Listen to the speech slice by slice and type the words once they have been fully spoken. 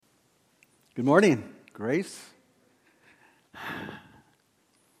Good morning, Grace.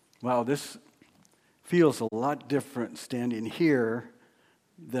 Wow, this feels a lot different standing here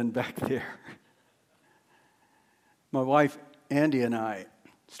than back there. My wife, Andy, and I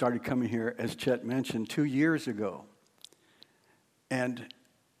started coming here, as Chet mentioned, 2 years ago. And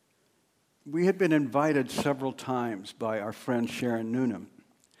we had been invited several times by our friend Sharon Noonan.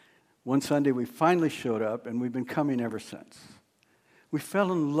 One Sunday we finally showed up, and we've been coming ever since. We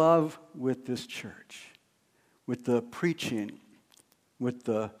fell in love with this church, with the preaching, with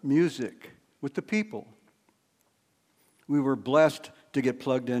the music, with the people. We were blessed to get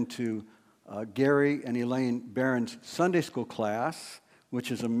plugged into Gary and Elaine Barron's Sunday school class, which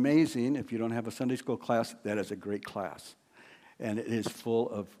is amazing. If you don't have a Sunday school class, that is a great class. And it is full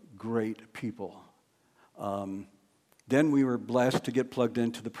of great people. Then we were blessed to get plugged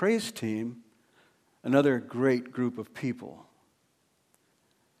into the praise team, another great group of people.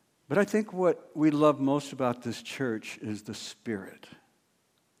 But I think what we love most about this church is the Spirit.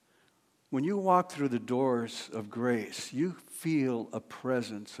 When you walk through the doors of grace, you feel a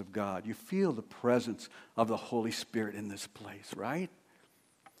presence of God. You feel the presence of the Holy Spirit in this place, right?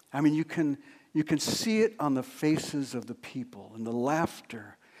 I mean, you can see it on the faces of the people, in the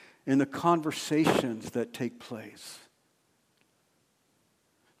laughter, in the conversations that take place.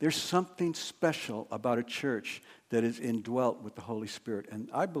 There's something special about a church that is indwelt with the Holy Spirit. And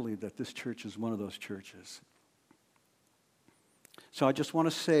I believe that this church is one of those churches. So I just want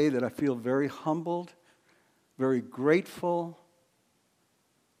to say that I feel very humbled, very grateful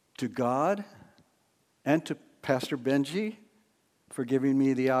to God and to Pastor Benji for giving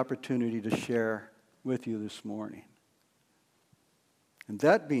me the opportunity to share with you this morning. And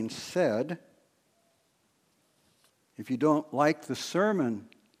that being said, if you don't like the sermon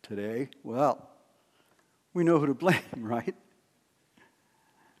today, well, we know who to blame, right?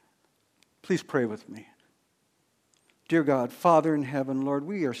 Please pray with me. Dear God, Father in heaven, Lord,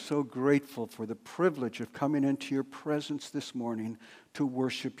 we are so grateful for the privilege of coming into your presence this morning to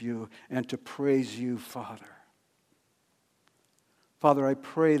worship you and to praise you, Father. Father, I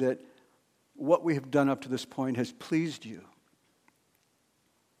pray that what we have done up to this point has pleased you.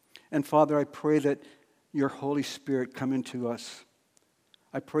 And Father, I pray that your Holy Spirit come into us.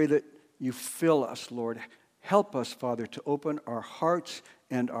 I pray that you fill us, Lord. Help us, Father, to open our hearts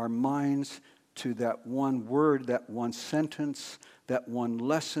and our minds to that one word, that one sentence, that one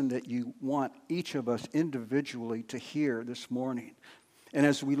lesson that you want each of us individually to hear this morning. And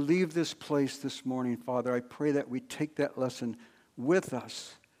as we leave this place this morning, Father, I pray that we take that lesson with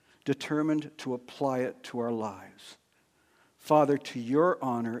us, determined to apply it to our lives. Father, to your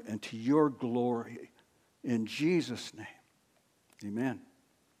honor and to your glory, in Jesus' name, amen.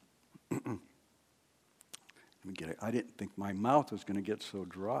 Let me get it. I didn't think my mouth was going to get so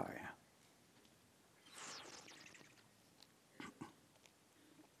dry.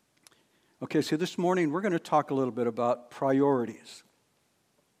 Okay, so this morning we're going to talk a little bit about priorities.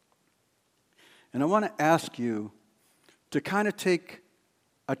 And I want to ask you to kind of take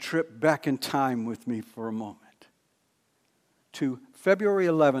a trip back in time with me for a moment to February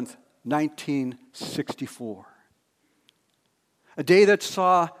 11th, 1964. A day that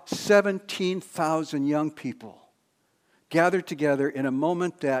saw 17,000 young people gathered together in a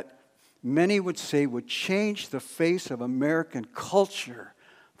moment that many would say would change the face of American culture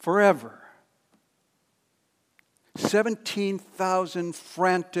forever. 17,000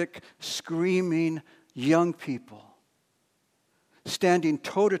 frantic, screaming young people standing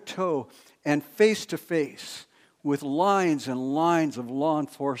toe-to-toe and face-to-face with lines and lines of law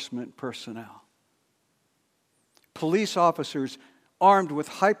enforcement personnel. Police officers armed with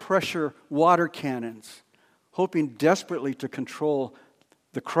high-pressure water cannons, hoping desperately to control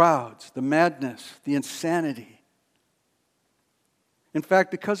the crowds, the madness, the insanity. In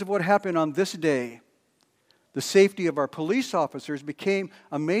fact, because of what happened on this day, the safety of our police officers became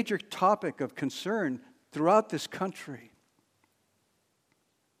a major topic of concern throughout this country.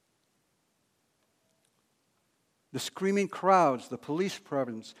 The screaming crowds, the police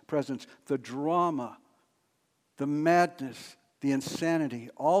presence, the drama, the madness, the insanity,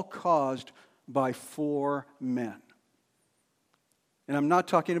 all caused by 4 men. And I'm not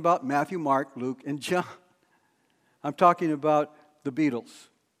talking about Matthew, Mark, Luke, and John. I'm talking about the Beatles.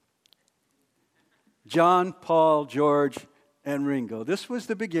 John, Paul, George, and Ringo. This was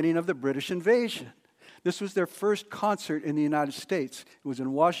the beginning of the British invasion. This was their first concert in the United States. It was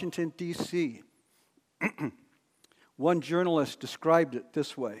in Washington, D.C. One journalist described it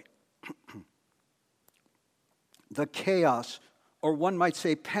this way. The chaos, or one might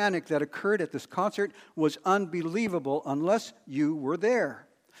say panic, that occurred at this concert was unbelievable unless you were there.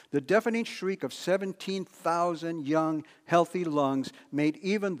 The deafening shriek of 17,000 young, healthy lungs made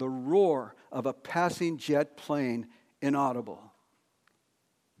even the roar of a passing jet plane inaudible.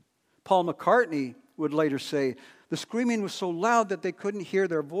 Paul McCartney would later say, the screaming was so loud that they couldn't hear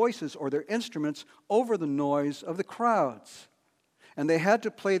their voices or their instruments over the noise of the crowds. And they had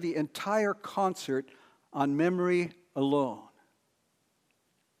to play the entire concert on memory alone.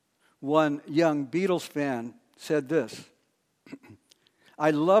 One young Beatles fan said this,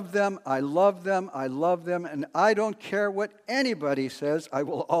 I love them, I love them, I love them, and I don't care what anybody says, I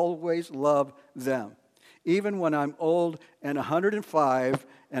will always love them. Even when I'm old and 105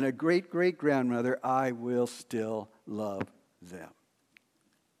 and a great-great-grandmother, I will still love them.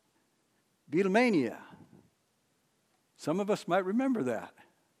 Beatlemania. Some of us might remember that.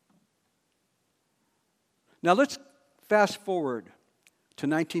 Now let's fast forward to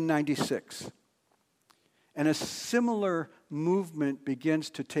 1996. And a similar movement begins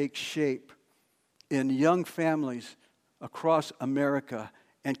to take shape in young families across America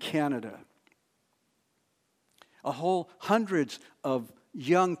and Canada. Hundreds of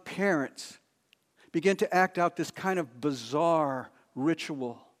young parents begin to act out this kind of bizarre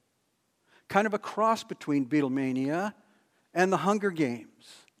ritual, kind of a cross between Beatlemania and the Hunger Games,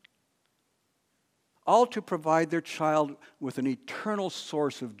 all to provide their child with an eternal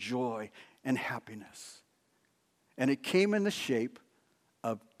source of joy and happiness. And it came in the shape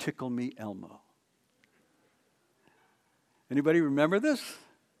of Tickle Me Elmo. Anybody remember this?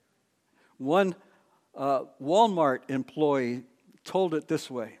 One Walmart employee told it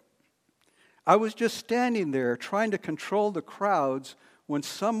this way. I was just standing there trying to control the crowds when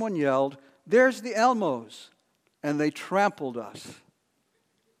someone yelled, "There's the Elmos," and they trampled us.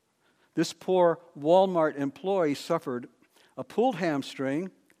 This poor Walmart employee suffered a pulled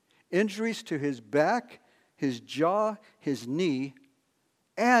hamstring, injuries to his back, his jaw, his knee,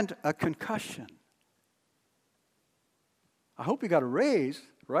 and a concussion. I hope he got a raise,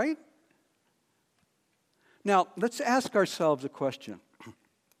 right? Now, let's ask ourselves a question.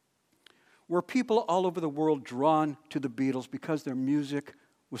 Were people all over the world drawn to the Beatles because their music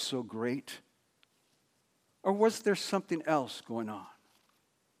was so great? Or was there something else going on?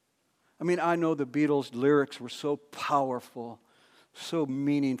 I mean, I know the Beatles' lyrics were so powerful, so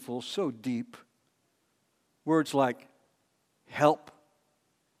meaningful, so deep. Words like, help,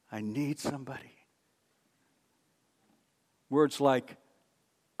 I need somebody. Words like,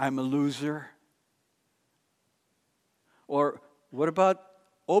 I'm a loser. Or what about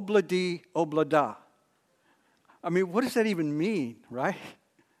obladi oblada? I mean, what does that even mean, right?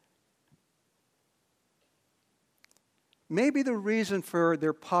 Maybe the reason for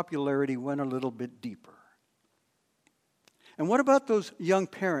their popularity went a little bit deeper. And what about those young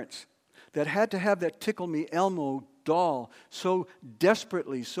parents that had to have that Tickle Me Elmo doll so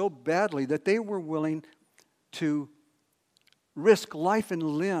desperately, so badly, that they were willing to risk life and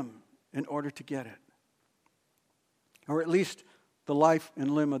limb in order to get it? Or at least the life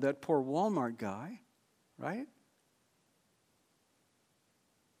and limb of that poor Walmart guy, right?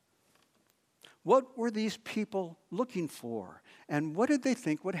 What were these people looking for? And what did they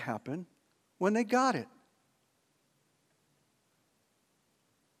think would happen when they got it?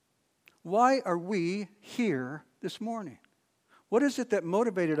 Why are we here this morning? What is it that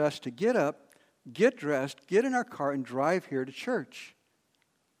motivated us to get up, get dressed, get in our car, and drive here to church?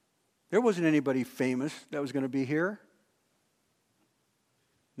 There wasn't anybody famous that was going to be here.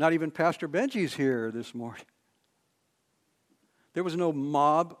 Not even Pastor Benji's here this morning. There was no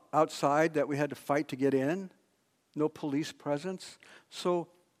mob outside that we had to fight to get in. No police presence. So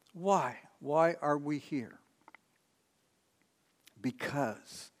why? Why are we here?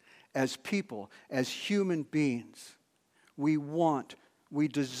 Because as people, as human beings, we want, we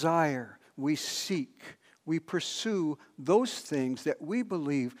desire, we seek, we pursue those things that we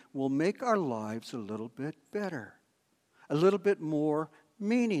believe will make our lives a little bit better, a little bit more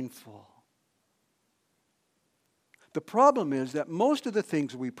meaningful. The problem is that most of the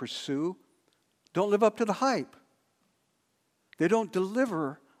things we pursue don't live up to the hype. They don't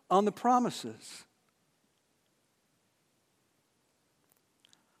deliver on the promises.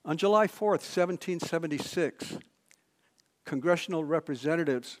 On July 4th, 1776, congressional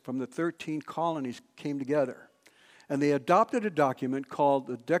representatives from the 13 colonies came together, and they adopted a document called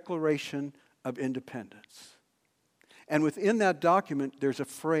the Declaration of Independence. And within that document, there's a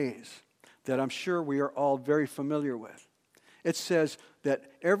phrase that I'm sure we are all very familiar with. It says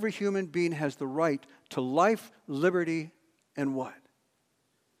that every human being has the right to life, liberty, and what?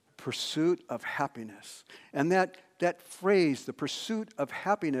 Pursuit of happiness. And that phrase, the pursuit of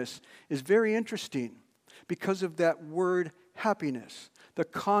happiness, is very interesting because of that word happiness. the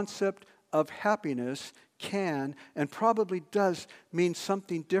concept of happiness can and probably does mean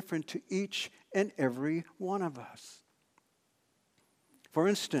something different to each and every one of us. For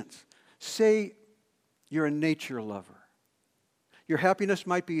instance, say you're a nature lover. Your happiness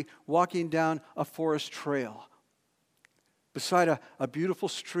might be walking down a forest trail beside a beautiful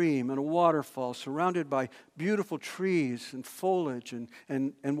stream and a waterfall surrounded by beautiful trees and foliage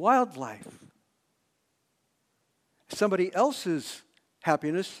and wildlife. Somebody else's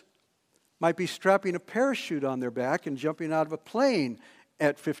happiness might be strapping a parachute on their back and jumping out of a plane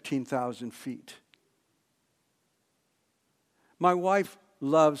at 15,000 feet. My wife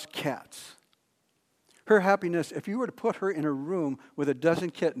loves cats. Her happiness, if you were to put her in a room with a dozen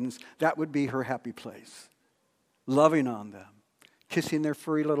kittens, that would be her happy place. Loving on them, kissing their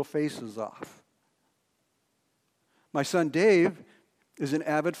furry little faces off. My son Dave is an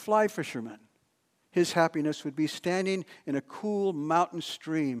avid fly fisherman. His happiness would be standing in a cool mountain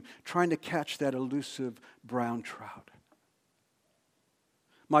stream trying to catch that elusive brown trout.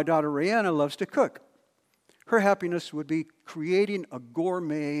 My daughter Rihanna loves to cook. Her happiness would be creating a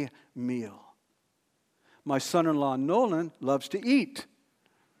gourmet meal. My son-in-law Nolan loves to eat.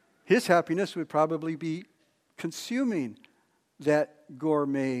 His happiness would probably be consuming that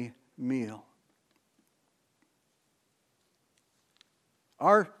gourmet meal.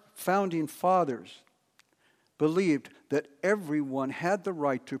 Our founding fathers believed that everyone had the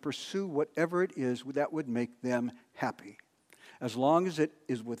right to pursue whatever it is that would make them happy, as long as it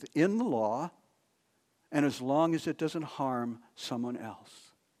is within the law and as long as it doesn't harm someone else.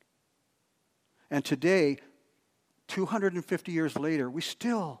 And today, 250 years later, we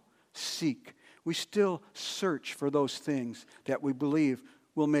still seek, we still search for those things that we believe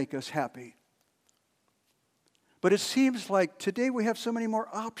will make us happy. But it seems like today we have so many more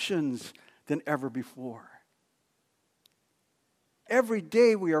options than ever before. Every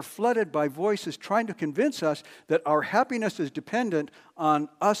day we are flooded by voices trying to convince us that our happiness is dependent on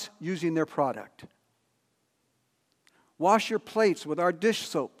us using their product. Wash your plates with our dish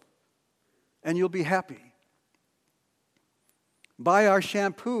soap and you'll be happy. Buy our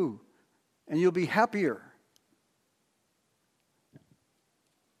shampoo and you'll be happier.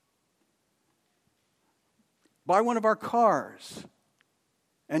 Buy one of our cars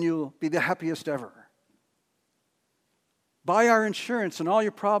and you'll be the happiest ever. Buy our insurance and all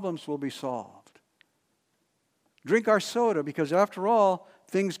your problems will be solved. Drink our soda because after all,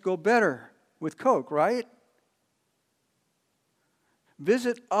 things go better with Coke, right?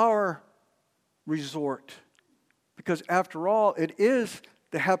 Visit our resort because after all, it is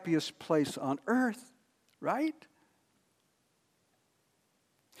the happiest place on earth, right?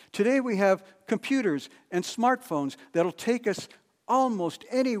 Today we have computers and smartphones that'll take us almost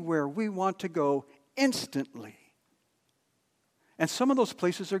anywhere we want to go instantly. And some of those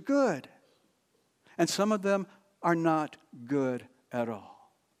places are good. And some of them are not good at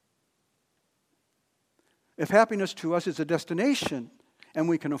all. If happiness to us is a destination and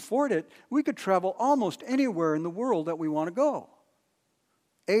we can afford it, we could travel almost anywhere in the world that we want to go.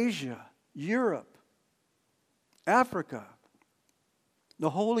 Asia, Europe, Africa, the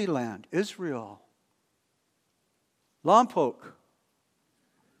Holy Land, Israel, Lompoc.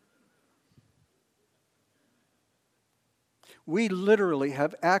 We literally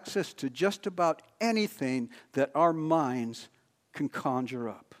have access to just about anything that our minds can conjure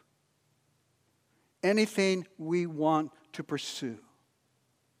up. Anything we want to pursue.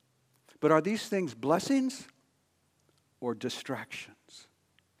 But are these things blessings or distractions?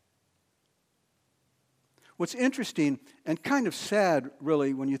 What's interesting and kind of sad,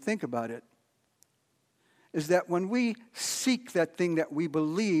 really, when you think about it, is that when we seek that thing that we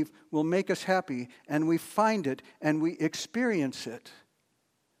believe will make us happy, and we find it and we experience it,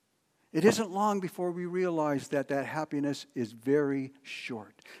 it isn't long before we realize that that happiness is very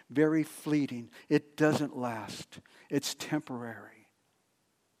short, very fleeting. It doesn't last. It's temporary.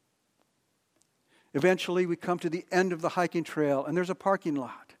 Eventually, we come to the end of the hiking trail, and there's a parking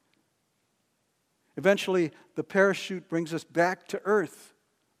lot. Eventually, the parachute brings us back to earth,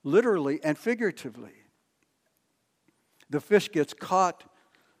 literally and figuratively. The fish gets caught,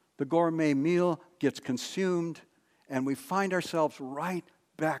 the gourmet meal gets consumed, and we find ourselves right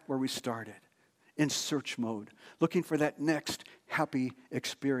back where we started, in search mode, looking for that next happy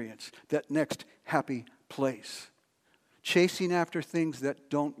experience, that next happy place, chasing after things that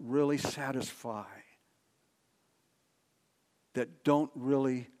don't really satisfy, that don't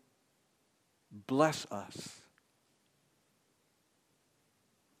really bless us.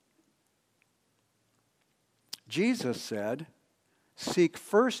 Jesus said, Seek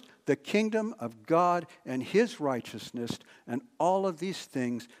first the kingdom of God and his righteousness, and all of these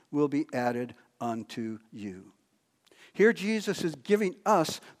things will be added unto you. Here Jesus is giving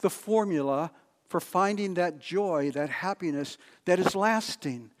us the formula for finding that joy, that happiness that is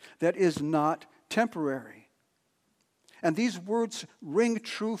lasting, that is not temporary. And these words ring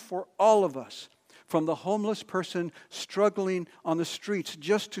true for all of us, from the homeless person struggling on the streets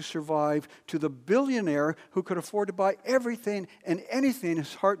just to survive to the billionaire who could afford to buy everything and anything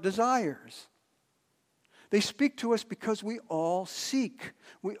his heart desires. They speak to us because we all seek,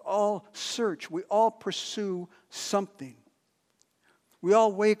 we all search, we all pursue something. We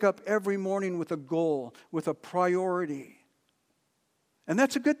all wake up every morning with a goal, with a priority. And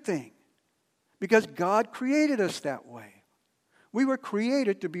that's a good thing, because God created us that way. We were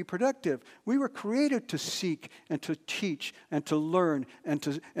created to be productive. We were created to seek and to teach and to learn and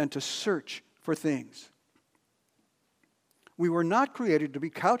to search for things. We were not created to be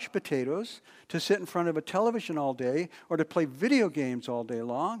couch potatoes, to sit in front of a television all day, or to play video games all day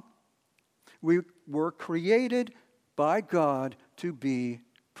long. We were created by God to be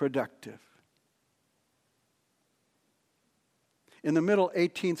productive. In the middle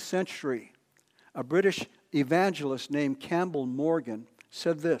 18th century, a British evangelist named Campbell Morgan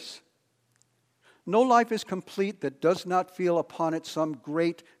said this: "No life is complete that does not feel upon it some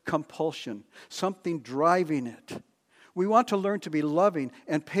great compulsion, something driving it. We want to learn to be loving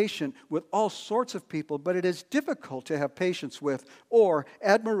and patient with all sorts of people, but it is difficult to have patience with or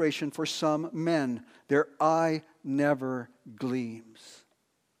admiration for some men. Their eye never gleams.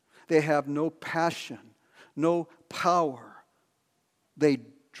 They have no passion, no power. They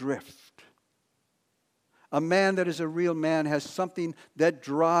drift. A man that is a real man has something that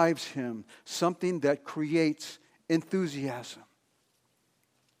drives him, something that creates enthusiasm."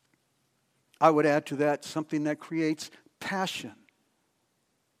 I would add to that something that creates passion.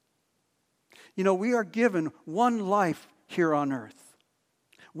 You know, we are given one life here on earth,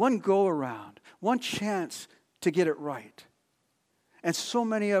 one go around, one chance to get it right. And so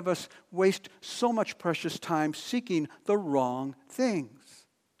many of us waste so much precious time seeking the wrong things,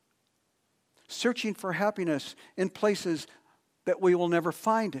 searching for happiness in places that we will never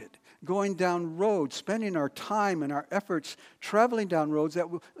find it, going down roads, spending our time and our efforts traveling down roads that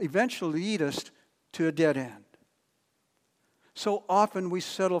will eventually lead us to a dead end. So often we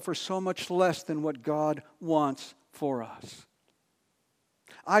settle for so much less than what God wants for us.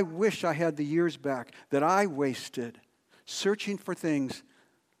 I wish I had the years back that I wasted searching for things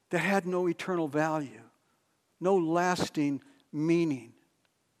that had no eternal value, no lasting meaning.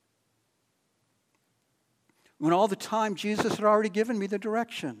 When all the time Jesus had already given me the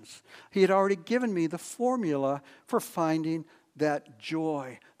directions. He had already given me the formula for finding that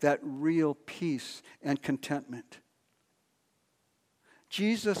joy, that real peace and contentment.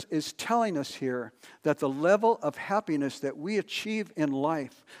 Jesus is telling us here that the level of happiness that we achieve in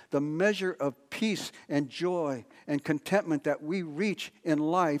life, the measure of peace and joy and contentment that we reach in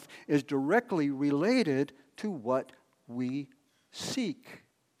life, is directly related to what we seek.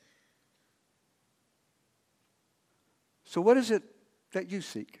 So what is it that you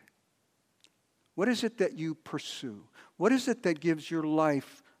seek? What is it that you pursue? What is it that gives your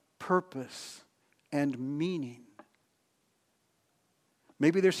life purpose and meaning?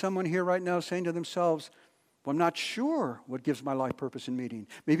 Maybe there's someone here right now saying to themselves, well, I'm not sure what gives my life purpose and meaning.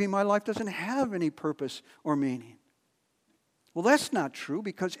 Maybe my life doesn't have any purpose or meaning. Well, that's not true,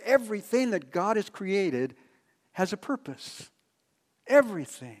 because everything that God has created has a purpose.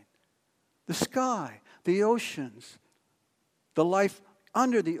 Everything. The sky, the oceans, the life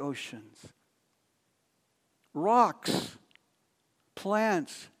under the oceans, rocks,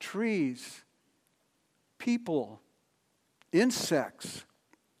 plants, trees, people, insects.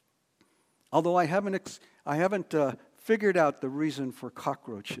 Although I haven't figured out the reason for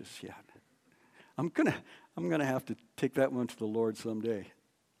cockroaches yet. I'm gonna have to take that one to the Lord someday.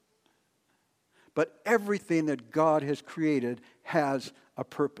 But everything that God has created has a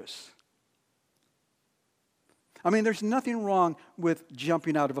purpose. I mean, there's nothing wrong with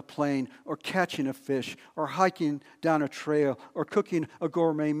jumping out of a plane or catching a fish or hiking down a trail or cooking a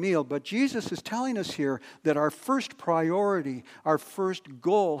gourmet meal. But Jesus is telling us here that our first priority, our first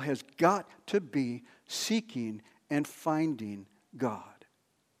goal has got to be seeking and finding God.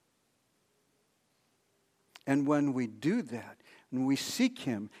 And when we do that, when we seek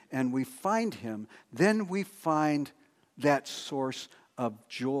Him and we find Him, then we find that source of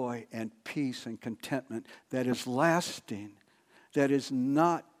joy and peace and contentment that is lasting, that is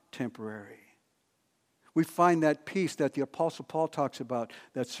not temporary. We find that peace that the Apostle Paul talks about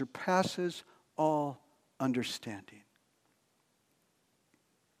that surpasses all understanding.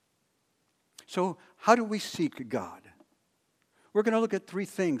 So how do we seek God? We're going to look at 3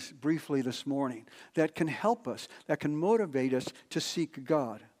 things briefly this morning that can help us, that can motivate us to seek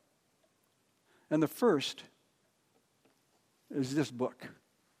God. And the first is this book.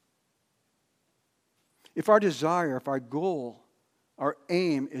 If our desire, if our goal, our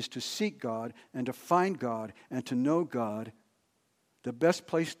aim is to seek God and to find God and to know God, the best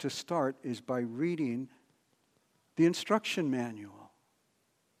place to start is by reading the instruction manual,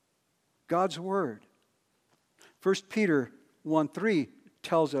 God's Word. 1 Peter 1:3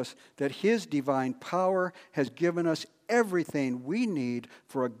 tells us that His divine power has given us everything we need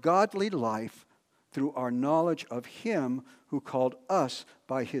for a godly life through our knowledge of Him who called us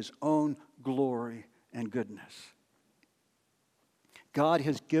by His own glory and goodness. God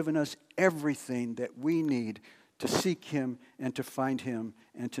has given us everything that we need to seek Him and to find Him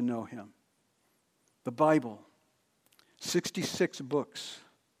and to know Him. The Bible, 66 books,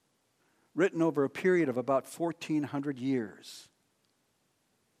 written over a period of about 1,400 years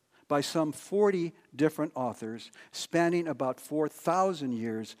by some 40 different authors, spanning about 4,000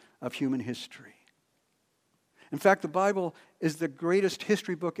 years of human history. In fact, the Bible is the greatest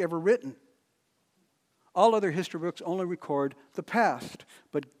history book ever written. All other history books only record the past.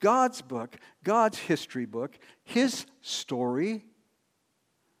 But God's book, God's history book, His story,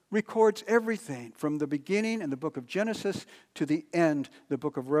 records everything from the beginning in the book of Genesis to the end, the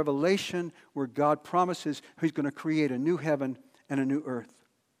book of Revelation, where God promises He's going to create a new heaven and a new earth.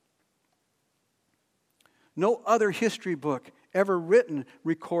 No other history book ever written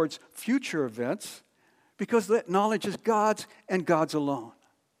records future events because that knowledge is God's and God's alone.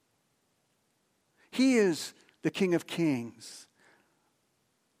 He is the King of Kings,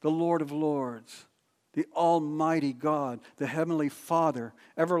 the Lord of Lords, the Almighty God, the Heavenly Father,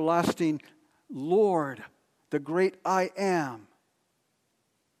 everlasting Lord, the great I Am.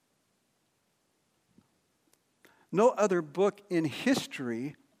 No other book in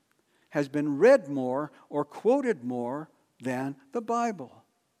history has been read more or quoted more than the Bible.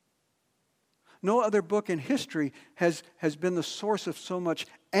 No other book in history has been the source of so much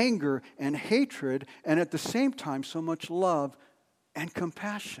anger and hatred and at the same time so much love and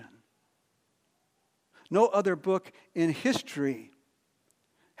compassion. No other book in history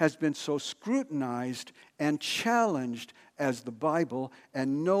has been so scrutinized and challenged as the Bible,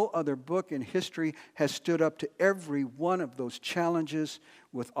 and no other book in history has stood up to every one of those challenges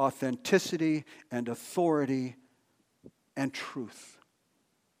with authenticity and authority and truth.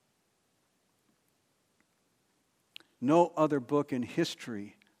 No other book in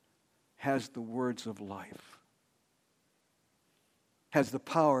history has the words of life, has the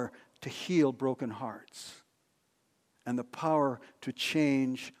power to heal broken hearts, and the power to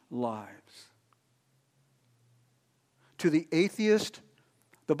change lives. To the atheist,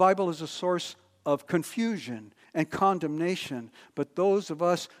 the Bible is a source of confusion and condemnation, but those of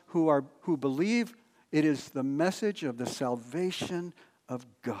us who believe, it is the message of the salvation of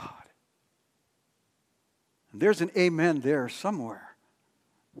God. There's an amen there somewhere.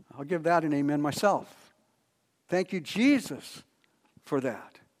 I'll give that an amen myself. Thank you, Jesus, for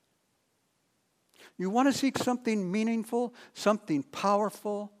that. You want to seek something meaningful, something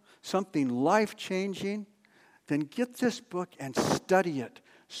powerful, something life-changing? Then get this book and study it,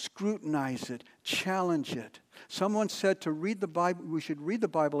 scrutinize it, challenge it. Someone said to read the Bible, we should read the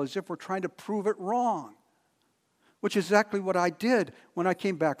Bible as if we're trying to prove it wrong, which is exactly what I did when I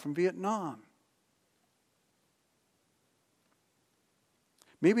came back from Vietnam.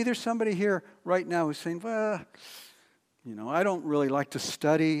 Maybe there's somebody here right now who's saying, well, I don't really like to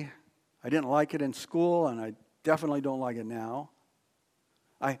study. I didn't like it in school, and I definitely don't like it now.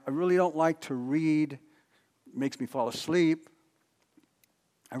 I really don't like to read. It makes me fall asleep.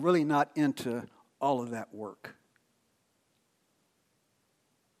 I'm really not into all of that work.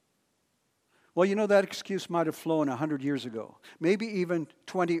 Well, that excuse might have flown 100 years ago, maybe even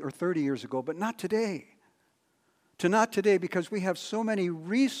 20 or 30 years ago, but not today. Not today, because we have so many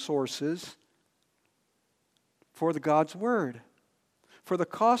resources for the God's Word. For the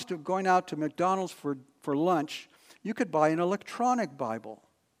cost of going out to McDonald's for lunch, you could buy an electronic Bible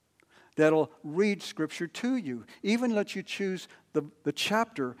that'll read Scripture to you, even let you choose the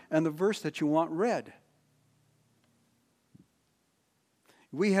chapter and the verse that you want read.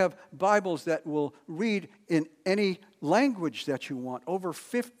 We have Bibles that will read in any language that you want, over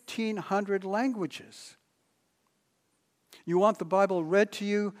 1,500 languages. You want the Bible read to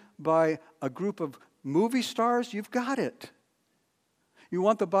you by a group of movie stars? You've got it. You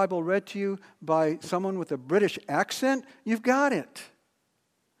want the Bible read to you by someone with a British accent? You've got it.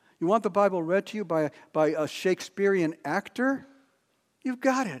 You want the Bible read to you by a Shakespearean actor? You've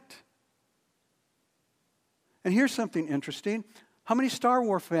got it. And here's something interesting. How many Star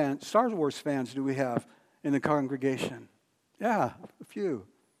Wars fans do we have in the congregation? Yeah, a few.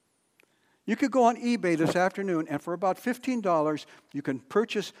 You could go on eBay this afternoon, and for about $15, you can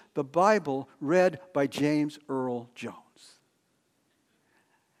purchase the Bible read by James Earl Jones.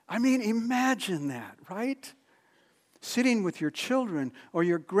 I mean, imagine that, right? Sitting with your children or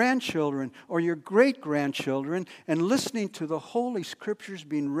your grandchildren or your great-grandchildren and listening to the Holy Scriptures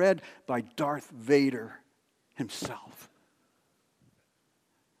being read by Darth Vader himself.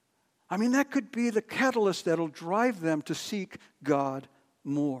 I mean, that could be the catalyst that'll drive them to seek God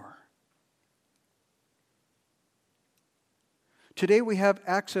more. Today we have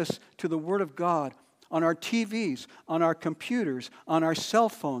access to the Word of God on our TVs, on our computers, on our cell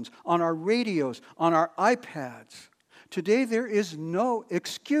phones, on our radios, on our iPads. Today there is no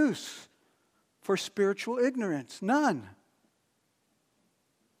excuse for spiritual ignorance. None.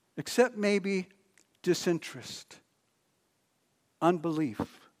 Except maybe disinterest, unbelief,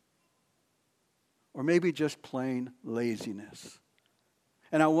 or maybe just plain laziness.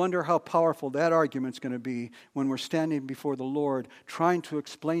 And I wonder how powerful that argument's going to be when we're standing before the Lord trying to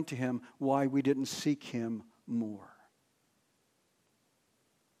explain to Him why we didn't seek Him more.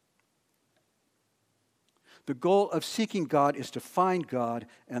 The goal of seeking God is to find God,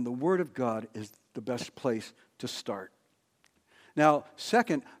 and the Word of God is the best place to start. Now,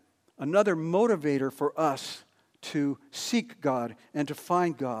 second, another motivator for us to seek God and to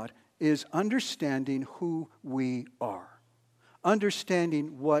find God is understanding who we are.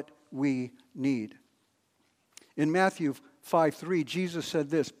 Understanding what we need. In Matthew 5:3, Jesus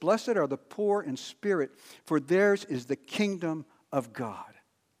said this, "Blessed are the poor in spirit, for theirs is the kingdom of God."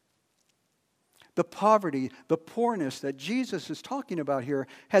 The poverty, the poorness that Jesus is talking about here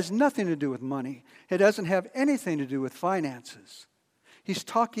has nothing to do with money. It doesn't have anything to do with finances. He's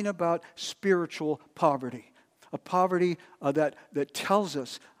talking about spiritual poverty, a poverty that tells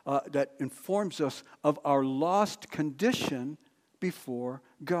us, that informs us of our lost condition before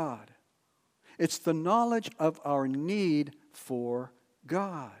God. It's the knowledge of our need for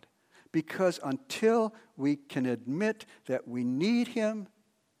God. Because until we can admit that we need Him,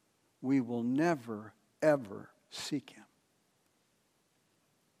 we will never, ever seek Him.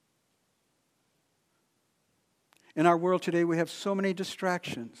 In our world today, we have so many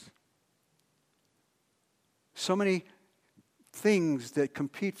distractions, so many things that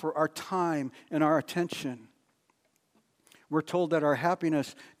compete for our time and our attention. We're told that our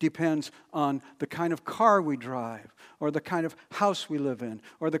happiness depends on the kind of car we drive, or the kind of house we live in,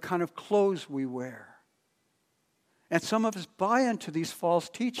 or the kind of clothes we wear. And some of us buy into these false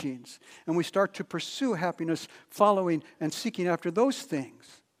teachings, and we start to pursue happiness following and seeking after those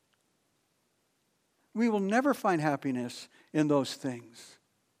things. We will never find happiness in those things.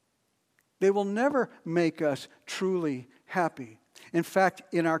 They will never make us truly happy. In fact,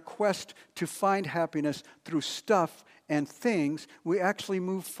 in our quest to find happiness through stuff and things, we actually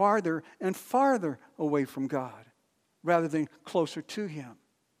move farther and farther away from God rather than closer to Him.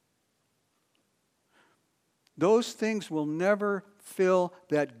 Those things will never fill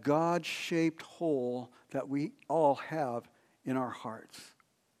that God-shaped hole that we all have in our hearts.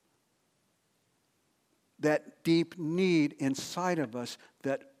 That deep need inside of us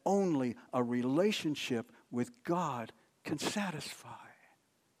that only a relationship with God can satisfy.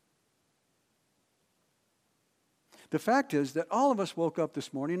 The fact is that all of us woke up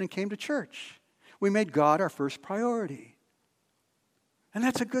this morning and came to church. We made God our first priority. And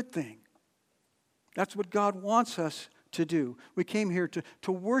that's a good thing. That's what God wants us to do. We came here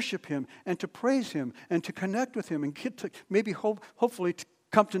to worship Him and to praise Him and to connect with Him and get to maybe hopefully to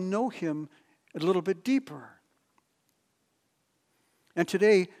come to know Him a little bit deeper. And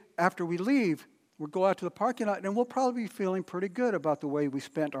today, after we leave, we'll go out to the parking lot and we'll probably be feeling pretty good about the way we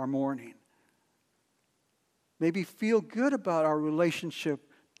spent our morning. Maybe feel good about our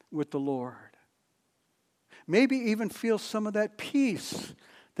relationship with the Lord. Maybe even feel some of that peace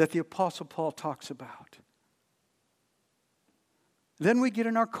that the Apostle Paul talks about. Then we get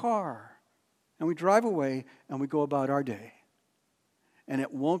in our car and we drive away and we go about our day. And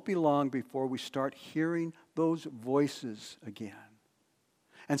it won't be long before we start hearing those voices again.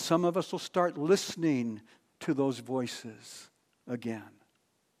 And some of us will start listening to those voices again.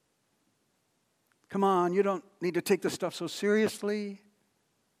 Come on, you don't need to take this stuff so seriously.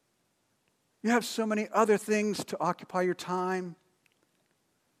 You have so many other things to occupy your time.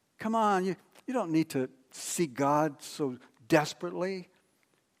 Come on, you don't need to seek God so desperately.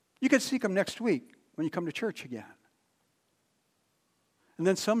 You can seek Him next week when you come to church again. And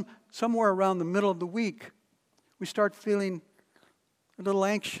then somewhere around the middle of the week, we start feeling a little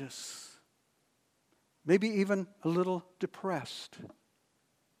anxious, maybe even a little depressed.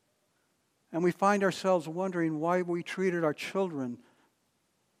 And we find ourselves wondering why we treated our children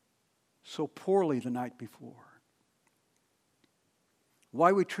so poorly the night before.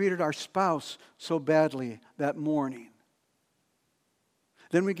 Why we treated our spouse so badly that morning.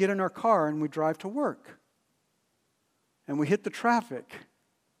 Then we get in our car and we drive to work. And we hit the traffic.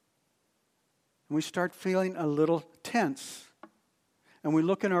 And we start feeling a little tense. And we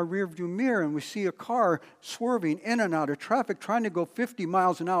look in our rearview mirror and we see a car swerving in and out of traffic, trying to go 50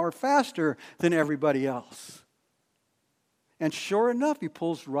 miles an hour faster than everybody else. And sure enough, he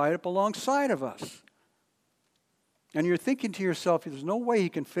pulls right up alongside of us. And you're thinking to yourself, there's no way he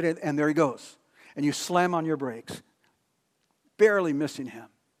can fit in, and there he goes. And you slam on your brakes, barely missing him.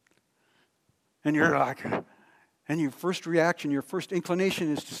 And you're like, and your first reaction, your first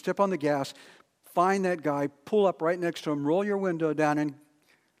inclination is to step on the gas, find that guy, pull up right next to him, roll your window down, and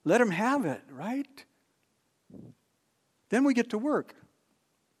let him have it, right? Then we get to work.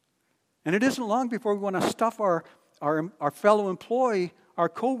 And it isn't long before we want to stuff our fellow employee, our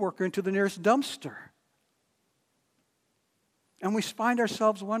coworker, into the nearest dumpster. And we find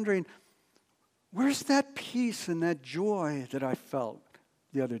ourselves wondering, where's that peace and that joy that I felt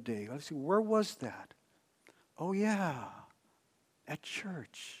the other day? Let's see, where was that? Oh yeah, at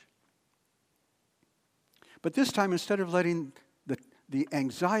church. But this time, instead of letting the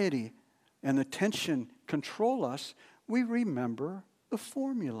anxiety and the tension control us, we remember the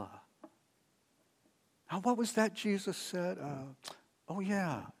formula. Now, what was that Jesus said? Oh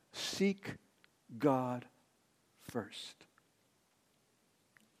yeah, seek God first.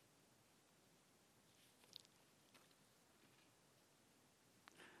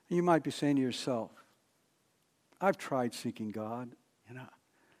 You might be saying to yourself, I've tried seeking God.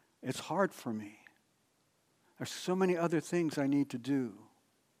 It's hard for me. There's so many other things I need to do.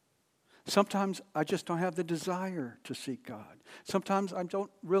 Sometimes I just don't have the desire to seek God. Sometimes I don't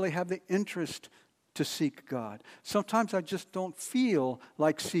really have the interest to seek God. Sometimes I just don't feel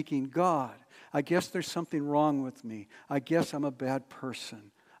like seeking God. I guess there's something wrong with me. I guess I'm a bad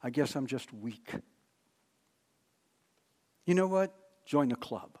person. I guess I'm just weak. You know what? Join the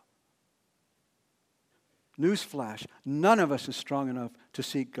club. Newsflash, none of us is strong enough to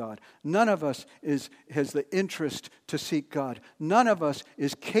seek God. None of us has the interest to seek God. None of us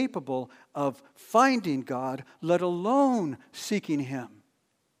is capable of finding God, let alone seeking Him.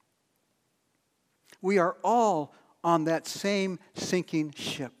 We are all on that same sinking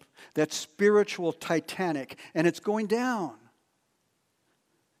ship, that spiritual Titanic, and it's going down.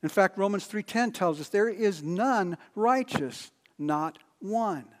 In fact, Romans 3:10 tells us there is none righteous, not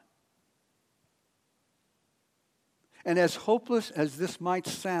one. And as hopeless as this might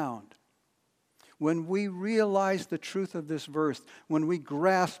sound, when we realize the truth of this verse, when we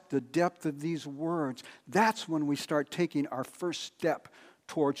grasp the depth of these words, that's when we start taking our first step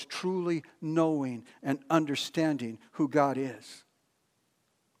towards truly knowing and understanding who God is.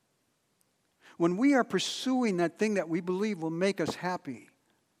 When we are pursuing that thing that we believe will make us happy,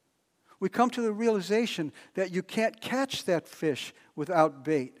 we come to the realization that you can't catch that fish without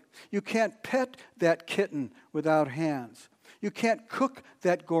bait. You can't pet that kitten without hands. You can't cook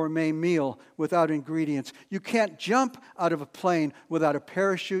that gourmet meal without ingredients. You can't jump out of a plane without a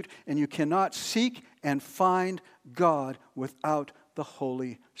parachute, and you cannot seek and find God without the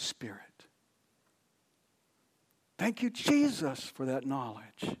Holy Spirit. Thank you, Jesus, for that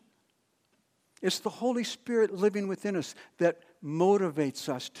knowledge. It's the Holy Spirit living within us that motivates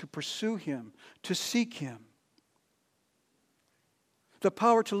us to pursue Him, to seek Him. The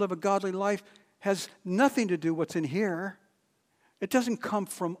power to live a godly life has nothing to do with what's in here. It doesn't come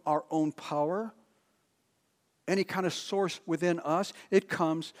from our own power, any kind of source within us. It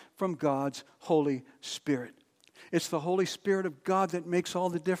comes from God's Holy Spirit. It's the Holy Spirit of God that makes all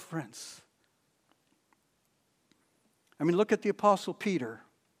the difference. I mean, look at the Apostle Peter,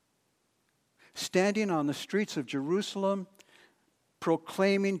 standing on the streets of Jerusalem,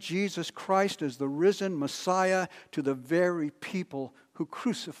 proclaiming Jesus Christ as the risen Messiah to the very people who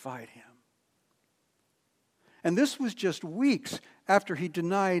crucified Him. And this was just weeks after he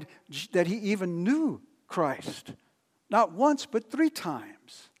denied that he even knew Christ. Not once, but 3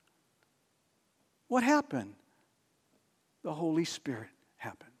 times. What happened? The Holy Spirit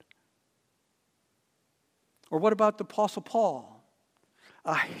happened. Or what about the Apostle Paul?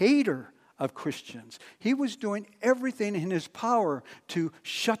 A hater of Christians. He was doing everything in his power to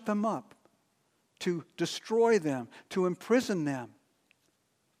shut them up, to destroy them, to imprison them.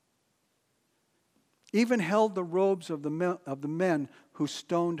 Even held the robes of the men who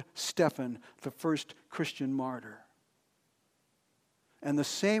stoned Stephen, the first Christian martyr. And the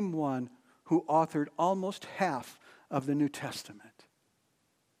same one who authored almost half of the New Testament.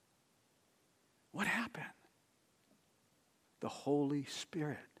 What happened? The Holy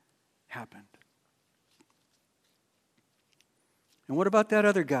Spirit happened. And what about that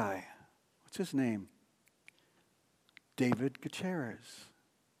other guy? What's his name? David Gutierrez.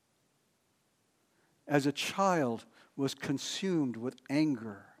 As a child, was consumed with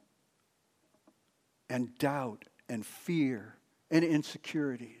anger and doubt and fear and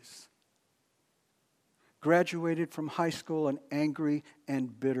insecurities. Graduated from high school an angry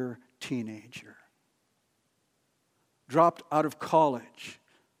and bitter teenager. Dropped out of college.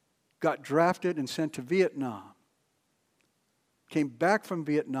 Got drafted and sent to Vietnam. Came back from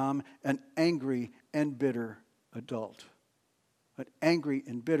Vietnam an angry and bitter adult. An angry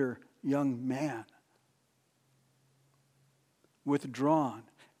and bitter young man. Withdrawn,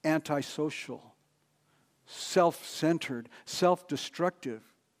 antisocial, self-centered, self-destructive,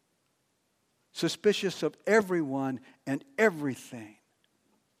 suspicious of everyone and everything.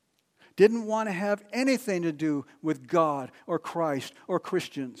 Didn't want to have anything to do with God or Christ or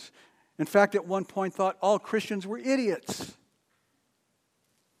Christians. In fact, at one point thought all Christians were idiots.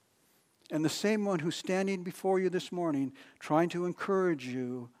 And the same one who's standing before you this morning trying to encourage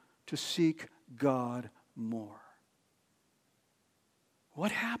you to seek God more.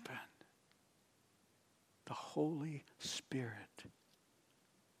 What happened? The Holy Spirit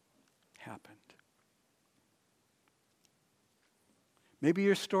happened. Maybe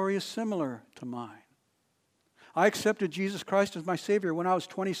your story is similar to mine. I accepted Jesus Christ as my Savior when I was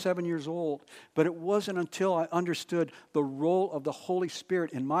 27 years old, but it wasn't until I understood the role of the Holy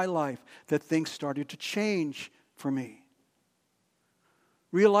Spirit in my life that things started to change for me.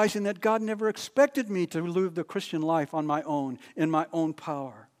 Realizing that God never expected me to live the Christian life on my own, in my own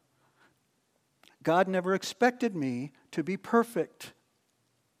power. God never expected me to be perfect.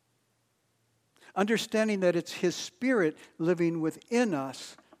 Understanding that it's His Spirit living within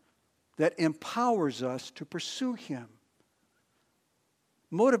us that empowers us to pursue Him,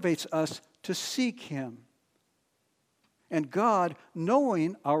 motivates us to seek Him. And God,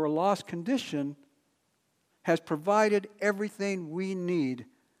 knowing our lost condition, has provided everything we need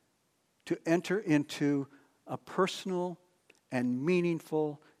to enter into a personal and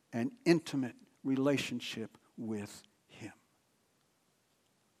meaningful and intimate relationship with Him.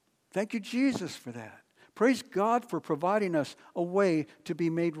 Thank you, Jesus, for that. Praise God for providing us a way to be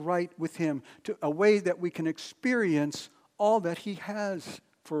made right with Him, a way that we can experience all that He has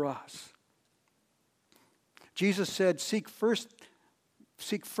for us. Jesus said, seek first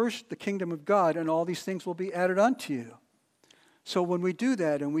the kingdom of God, and all these things will be added unto you. So when we do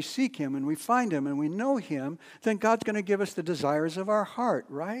that, and we seek Him, and we find Him, and we know Him, then God's going to give us the desires of our heart,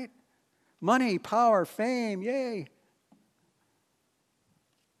 right? Money, power, fame, yay.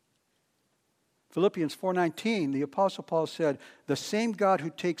 Philippians 4:19, the Apostle Paul said, the same God who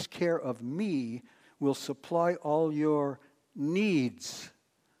takes care of me will supply all your needs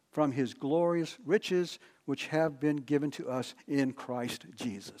from His glorious riches which have been given to us in Christ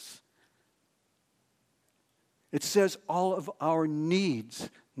Jesus. It says all of our needs,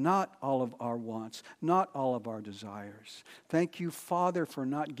 not all of our wants, not all of our desires. Thank you, Father, for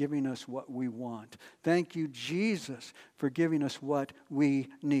not giving us what we want. Thank you, Jesus, for giving us what we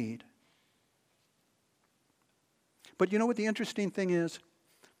need. But you know what the interesting thing is?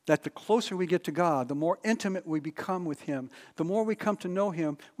 That the closer we get to God, the more intimate we become with Him, the more we come to know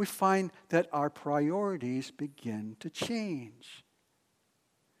Him, we find that our priorities begin to change.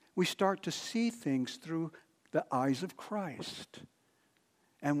 We start to see things through the eyes of Christ.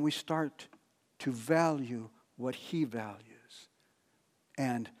 And we start to value what He values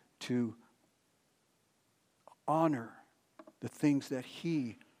and to honor the things that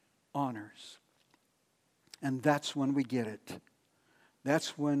He honors. And that's when we get it.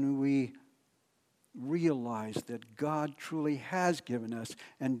 That's when we realize that God truly has given us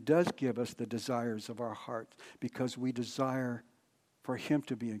and does give us the desires of our heart because we desire for Him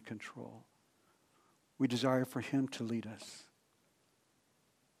to be in control. We desire for Him to lead us.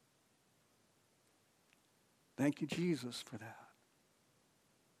 Thank you, Jesus, for that.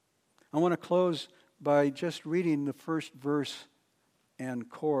 I want to close by just reading the first verse and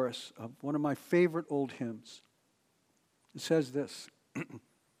chorus of one of my favorite old hymns. It says this,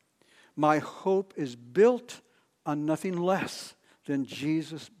 my hope is built on nothing less than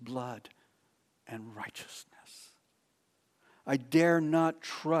Jesus' blood and righteousness. I dare not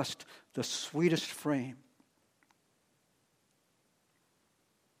trust the sweetest frame.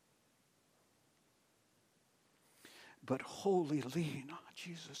 But wholly lean on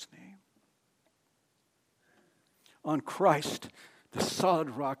Jesus' name. On Christ, the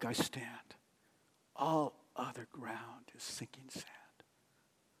solid rock I stand. All other ground is sinking sand.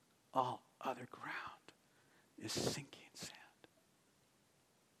 All other ground is sinking sand.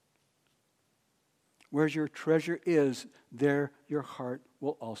 Where your treasure is, there your heart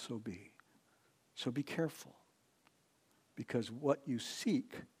will also be. So be careful, because what you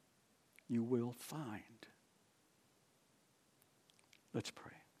seek, you will find. Let's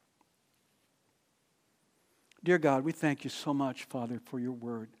pray. Dear God, we thank you so much, Father, for your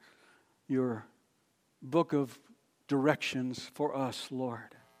word, your book of directions for us,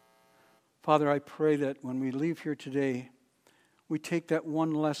 Lord. Father, I pray that when we leave here today, we take that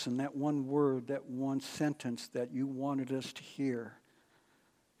one lesson, that one word, that one sentence that you wanted us to hear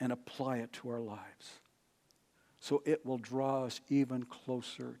and apply it to our lives, so it will draw us even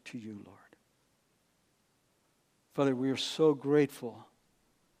closer to you, Lord. Father, we are so grateful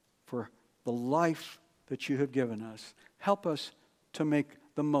for the life that you have given us. Help us to make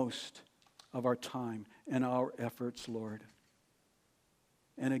the most of our time and our efforts, Lord.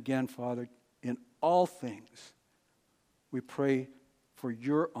 And again, Father, in all things, we pray for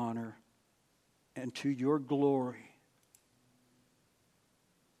your honor and to your glory.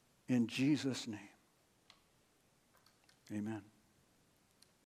 In Jesus' name, amen.